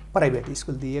अर्कन्दिन प्राइभेट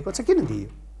स्कुल दिएको छ। किन दियो?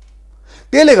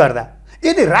 त्यसले गर्दा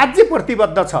यदि राज्य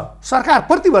प्रतिबद्ध छ, सरकार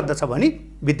प्रतिबद्ध छ भने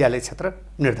विद्यालय क्षेत्र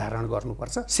निर्धारण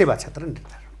गर्नुपर्छ, सेवा क्षेत्र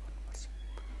निर्धारण गर्नुपर्छ।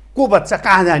 को बच्चा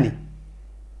कहाँ जाने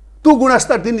त्यो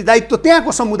गुणस्तर दिने दायित्व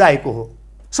त्यहाँको समुदायको हो।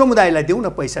 समुदायलाई देऊ न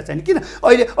पैसा चाहिँ किन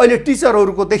अहिले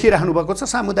टिचरहरूको देखिराख्नु भएको छ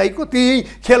सामुदायिकको त्यही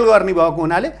खेल गर्ने भएको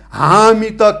हुनाले हामी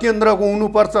त केन्द्रको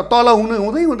हुनुपर्छ तल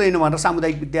हुँदैन भनेर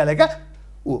सामुदायिक विद्यालयका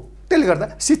त्यसले गर्दा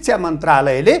शिक्षा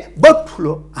मन्त्रालयले बहुत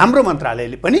ठुलो हाम्रो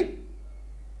मन्त्रालयले पनि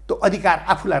त्यो अधिकार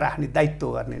आफूलाई राख्ने दायित्व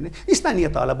गर्ने नै स्थानीय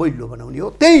तहलाई बलियो बनाउने हो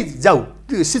त्यही जाऊ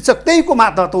त्यो शिक्षक त्यहीको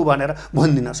मातहत हो भनेर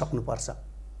भनिदिन सक्नुपर्छ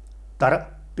तर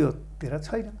त्योतिर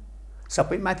छैन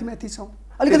सबै माथि छौँ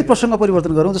अलिकति प्रसङ्ग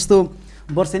परिवर्तन गरौँ जस्तो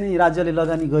वर्षेनी राज्यले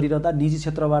लगानी गरिरहँदा निजी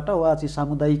क्षेत्रबाट वा चाहिँ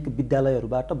सामुदायिक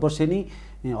विद्यालयहरूबाट वर्षेनी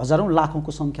हजारौँ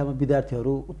लाखौँको सङ्ख्यामा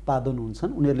विद्यार्थीहरू उत्पादन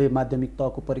हुन्छन् उनीहरूले माध्यमिक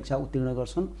तहको परीक्षा उत्तीर्ण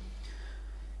गर्छन्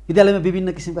विद्यालयमा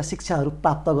विभिन्न किसिमका शिक्षाहरू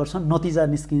प्राप्त गर्छन् नतिजा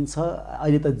निस्किन्छ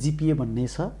अहिले त जिपिए भन्ने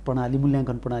छ प्रणाली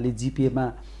मूल्याङ्कन प्रणाली जिपिएमा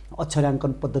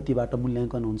अक्षराङ्कन पद्धतिबाट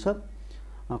मूल्याङ्कन हुन्छ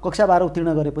कक्षा 12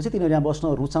 उत्तीर्ण गरेपछि तिनीहरू यहाँ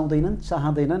बस्न रुचाउँदैनन्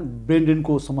चाहँदैनन् ब्रेन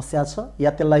ड्रेनको समस्या छ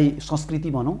या त्यसलाई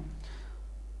संस्कृति भनौँ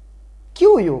के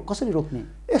हो यो कसरी रोक्ने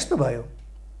यस्तो भयो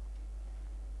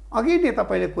अघि नै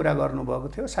तपाईँले कुरा गर्नुभएको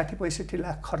थियो 60-65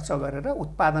 लाख खर्च गरेर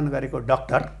उत्पादन गरेको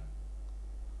डाक्टर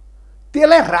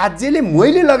त्यसलाई राज्यले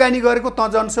मैले लगानी गरेको त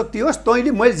जनशक्ति होस्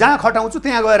तैँले मैले जहाँ खटाउँछु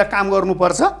त्यहाँ गएर काम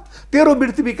गर्नुपर्छ तेरो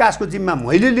वृत्ति विकासको जिम्मा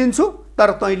मैले लिन्छु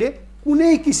तर तैँले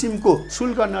कुनै किसिमको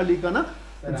शुल्क नलिकन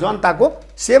जनताको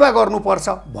सेवा गर्नुपर्छ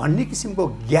भन्ने किसिमको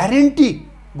ग्यारेन्टी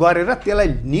गरेर त्यसलाई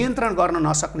नियन्त्रण गर्न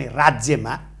नसक्ने राज्य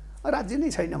नै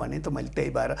छैन भने त मैले त्यही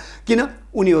भएर किन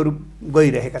उनीहरू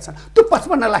गइरहेका छन् त्यो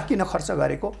 55 लाख किन खर्च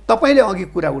गरेको तपाईँले अघि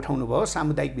कुरा उठाउनु भयो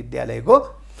सामुदायिक विद्यालयको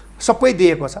सबै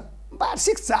दिएको छ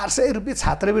वार्षिक 400 रुपियाँ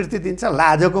छात्रवृत्ति दिन्छ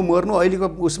लाजको मर्नु अहिलेको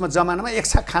उसमा जमानामा एक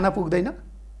छाक खाना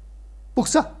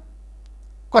पुग्छ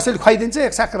कसैले खुवाइदिन्छ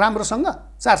एक छाक राम्रोसँग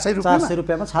 400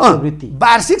 रुपियाँमा छात्रवृत्ति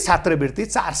वार्षिक छात्रवृत्ति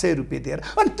 400 रुपियाँ दिएर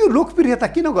अनि त्यो लोकप्रियता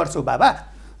किन गर्छौ बाबा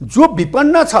जो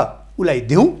विपन्न छ उसलाई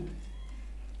दिउँ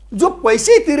जो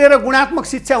पैसै तिरेर गुणात्मक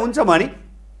शिक्षा हुन्छ भने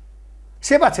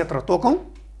सेवा क्षेत्र तोकौँ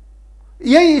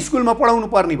यही स्कुलमा पढाउनु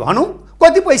पर्ने भनौँ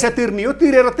कति पैसा तिर्ने हो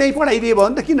तिरेर त्यही पढाइदिए भयो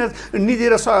भने त किन निजी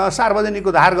र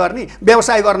सार्वजनिकको धार गर्ने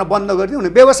व्यवसाय गर्न बन्द गरिदिउँ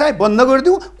व्यवसाय बन्द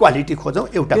गरिदिउँ क्वालिटी खोजौँ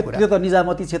एउटा कुरा त्यो त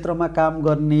निजामती क्षेत्रमा काम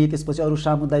गर्ने त्यसपछि अरू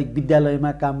सामुदायिक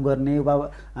विद्यालयमा काम गर्ने वा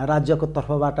राज्यको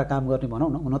तर्फबाट काम गर्ने भनौँ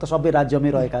न हुन त सबै राज्यमै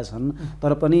रहेका छन्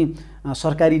तर पनि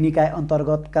सरकारी निकाय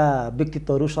अन्तर्गतका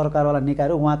व्यक्तित्वहरू सरकारवाला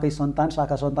निकायहरू उहाँकै सन्तान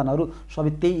शाखा सन्तानहरू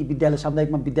सबै त्यही विद्यालय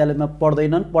विद्यालयमा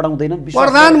पढाउँदैनन्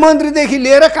प्रधानमन्त्रीदेखि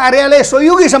लिएर कार्यालय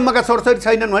सहयोगीसम्मका छोरछोरी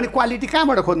छैनन् भने क्वालिटी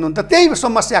कहाँबाट खोज्नु त त्यही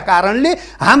समस्या कारणले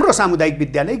हाम्रो सामुदायिक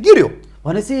विद्यालय गिर्यो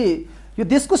भनेपछि यो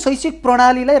देशको शैक्षिक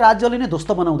प्रणालीलाई राज्यले नै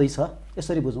ध्वस्त बनाउँदैछ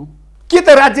यसरी बुझौँ के त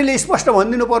राज्यले स्पष्ट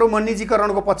भनिदिनु पर्यो म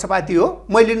निजीकरणको पक्षपाती हो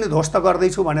मैले नै ध्वस्त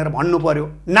गर्दैछु भनेर भन्नु पर्यो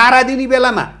नारा दिने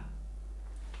बेलामा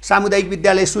सामुदायिक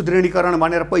विद्यालय सुदृढीकरण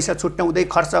भनेर पैसा छुट्याउँदै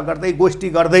खर्च गर्दै गोष्ठी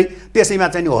गर्दै त्यसैमा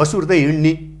चाहिँ हँसुर्दै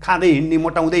हिँड्ने खाँदै हिँड्ने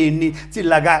मोटाउँदै हिँड्ने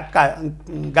चिल्ला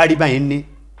गाडीमा हिँड्ने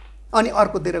अनि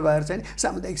अर्कोतिर गएर चाहिँ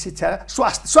सामुदायिक शिक्षा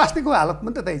स्वास्थ्यको हालत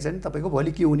पनि त त्यही छ नि तपाईँको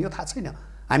भोलि के हुने हो थाहा छैन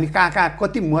हामी कहाँ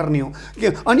कति मर्ने हो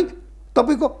अनि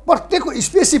तपाईँको प्रत्येक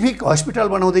स्पेसिफिक हस्पिटल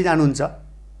बनाउँदै जानुहुन्छ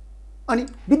अनि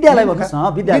विद्यालय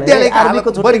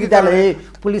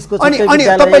पुलिसको अनि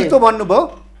तपाईँले त्यो भन्नुभयो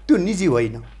त्यो निजी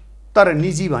होइन तर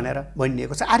निजी भनेर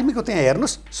भनिएको छ आर्मीको त्यहाँ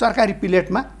हेर्नुहोस् सरकारी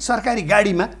प्लेटमा सरकारी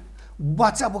गाडीमा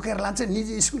बच्चा बोकेर लान्छ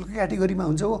निजी स्कुलको क्याटेगोरीमा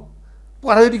हुन्छ हो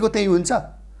प्रहरीको त्यही हुन्छ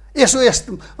एसओएस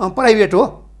प्राइभेट हो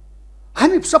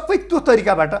हामी सबै त्यो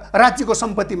तरिकाबाट राज्यको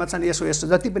सम्पत्तिमा छन् एसओएस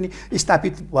जति पनि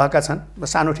स्थापित भएका छन्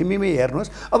सानो ठिमीमै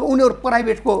हेर्नुहोस् अब उनीहरू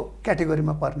प्राइभेटको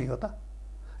क्याटेगोरीमा पर्ने हो त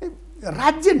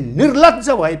राज्य निर्लज्ज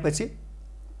भएपछि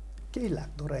केही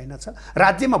लाग्दो रहेनछ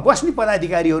राज्यमा बस्ने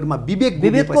पदाधिकारीहरूमा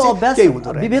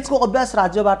विवेकको अभ्यास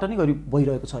राज्यबाट नै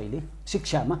भइरहेको छ अहिले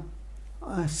शिक्षामा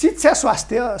शिक्षा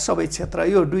स्वास्थ्य सबै क्षेत्र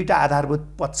यो दुईटा आधारभूत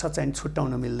पक्ष चाहिँ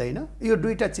छुट्याउन मिल्दैन यो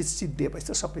दुईटा चिज सिद्धिएपछि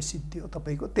त सबै सिद्धियो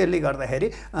तपाईँको त्यसले गर्दाखेरि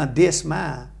देशमा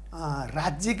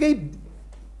राज्यकै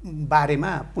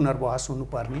बारेमा पुनर्बहस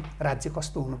हुनुपर्ने राज्य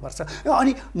कस्तो हुनुपर्छ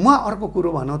अनि म अर्को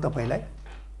कुरो भनौँ तपाईँलाई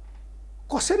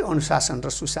कसरी अनुशासन र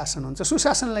सुशासन हुन्छ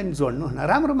सुशासनलाई नि जोड्नु न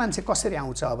राम्रो मान्छे कसरी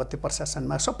आउँछ अब त्यो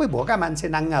प्रशासनमा सबै भोका मान्छे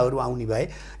नाङ्गाहरू आउने भए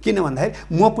किन भन्दाखेरि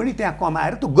म पनि त्यहाँ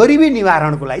कमाएर त्यो गरिबी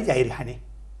निवारणको लागि जाहिर खाने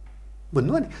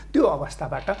बुझ्नु नि त्यो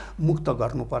अवस्थाबाट मुक्त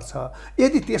गर्नुपर्छ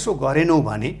यदि त्यसो गरेनौँ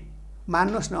भने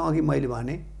मान्नुहोस् न अघि मैले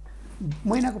भने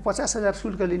महिनाको 50,000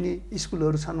 शुल्क लिने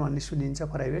स्कुलहरू छन् भन्ने सुनिन्छ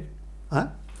प्राइभेट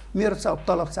मेरो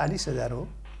तलब 40,000 हो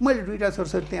मैले दुईटा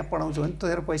छोरछोरी त्यहाँ पढाउँछु भने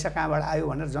तेरो पैसा कहाँबाट आयो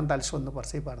भनेर जनताले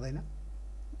सोध्नुपर्छै पर्दैन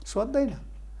सोध्दैन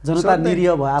जनता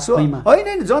निरीह भयो आफैमा होइन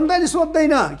नि जनताले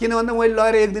सोध्दैन किन भन्दा मैले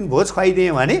लगेर एक दिन भोज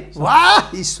खुवाइदिएँ भने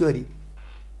वाह ईश्वरी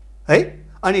है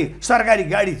अनि सरकारी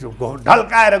गाडी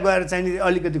ढल्काएर गएर चाहिँ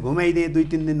अलिकति घुमाइदिएँ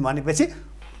 2-3 दिन भनेपछि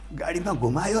गाडीमा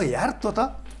घुमायो यार त्यो त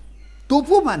तँ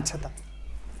पो मान्छ त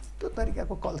त्यो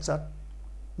तरिकाको कल्चर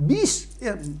 20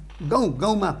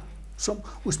 गाउँमा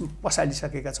उस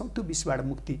पसालिसकेका छौँ। त्यो 20बाट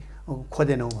मुक्ति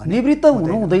खोजेनौँ भने निवृत्त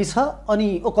हुनु हुँदैछ अनि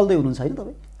ओकल्दै हुनुहुन्छ हैन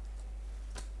तपाईँ?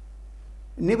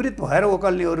 निवृत्त भएर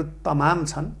ओकल्नेहरू तमाम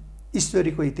छन्।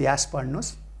 ईश्वरीको इतिहास पढ्नुहोस्।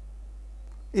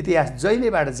 इतिहास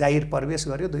जहिलेबाट जाहिर प्रवेश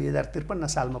गर्यो 2053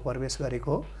 सालमा प्रवेश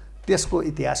गरेको हो, त्यसको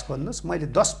इतिहास खोज्नुहोस्। मैले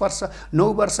 10 वर्ष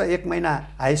 9 वर्ष 1 महिना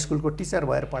हाई स्कुलको टिचर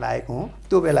भएर पढाएको हुँ।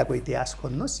 त्यो बेलाको इतिहास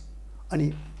खोज्नुहोस् अनि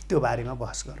त्यो बारेमा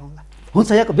बहस गरौँला।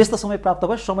 हुन्छ, यहाँको व्यस्त समय प्राप्त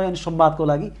भयो। समय अनि संवादको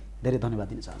लागि धेरै धन्यवाद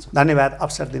दिन चाहन्छु। धन्यवाद,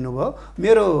 अवसर दिनुभयो।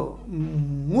 मेरो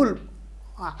मूल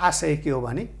आशय के हो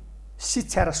भने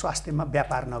शिक्षा र स्वास्थ्यमा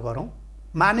व्यापार नगरौँ,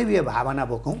 मानवीय भावना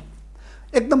बोकौँ,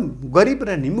 एकदम गरिब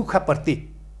र निमुखाप्रति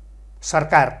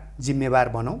सरकार जिम्मेवार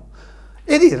बनाऊ।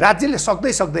 यदि राज्यले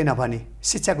सक्दैन भने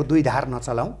शिक्षाको दुई धार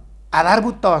नचलाउँ।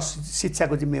 आधारभूत तह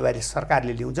शिक्षाको जिम्मेवारी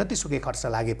सरकारले लिउँ, जतिसुकै खर्च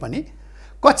लागे पनि।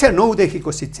 कक्षा 9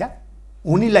 देखिको शिक्षा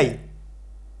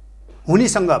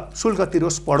हुनेसँग शुल्क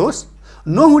तिरोस्, पढोस्।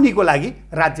 नहुनेको लागि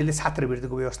राज्यले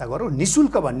छात्रवृत्तिको व्यवस्था गरौँ।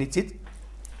 निशुल्क भन्ने चिज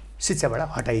शिक्षाबाट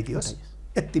हटाइदियोस्।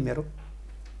 यति मेरो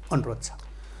अनुरोध छ।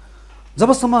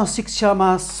 जबसम्म शिक्षामा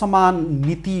समान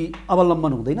नीति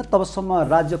अवलम्बन हुँदैन तबसम्म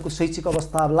राज्यको शैक्षिक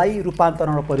अवस्थालाई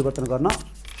रूपान्तरण र परिवर्तन गर्न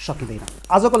सकिँदैन।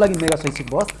 आजको लागि मेगा शैक्षिक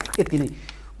बहस यति नै।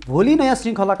 भोलि नयाँ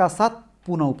श्रृङ्खलाका साथ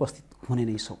पुनः उपस्थित हुने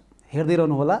नै छौँ। हेर्दै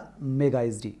रहनुहोला मेगा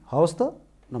एचडी। हवस् त,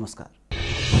 नमस्कार।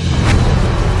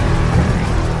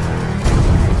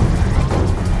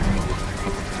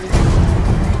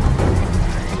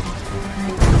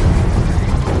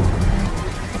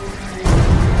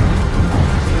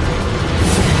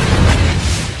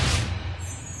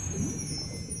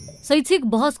 शैक्षिक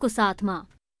बहसको साथमा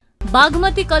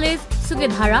Bagmati college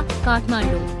Sukedhara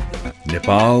Kathmandu,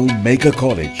 Nepal Mega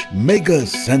College, Mega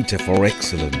Center for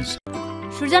Excellence,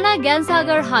 Srijana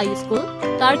Gyansagar high school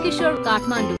Tarkeshwar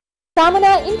Kathmandu,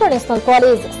 सामना international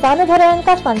college सानोधरान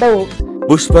Kathmandu,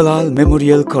 Pushpalal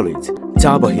memorial college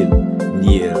Chabahil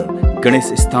near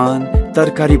Ganesh स्थान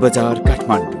तरकारी बजार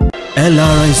Kathmandu,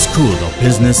 LRI School of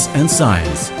Business and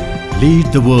Science. Lead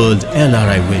the world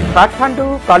LRI way.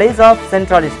 Kathmandu college of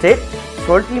central state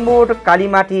Soaltee mode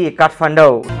Kalimati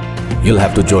Kathmandu. You'll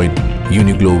have to join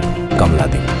Uniglobe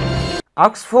Kamladi.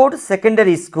 Oxford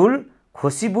Secondary School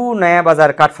खुसीबु नयाँ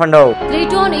बजार Kathmandu.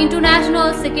 Clayton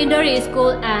international secondary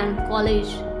school and college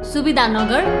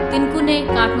सुविधानगर Tinkune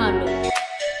Kathmandu,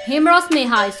 हेमरस्मे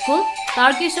high school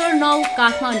Tarkeshwar 9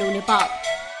 Kathmandu Nepal,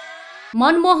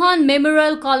 Manmohan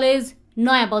memorial college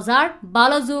नयाँ बजार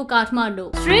Balaju Kathmandu,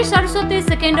 Shri Saraswati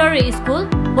secondary school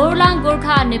Borlang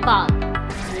Gorkha Nepal,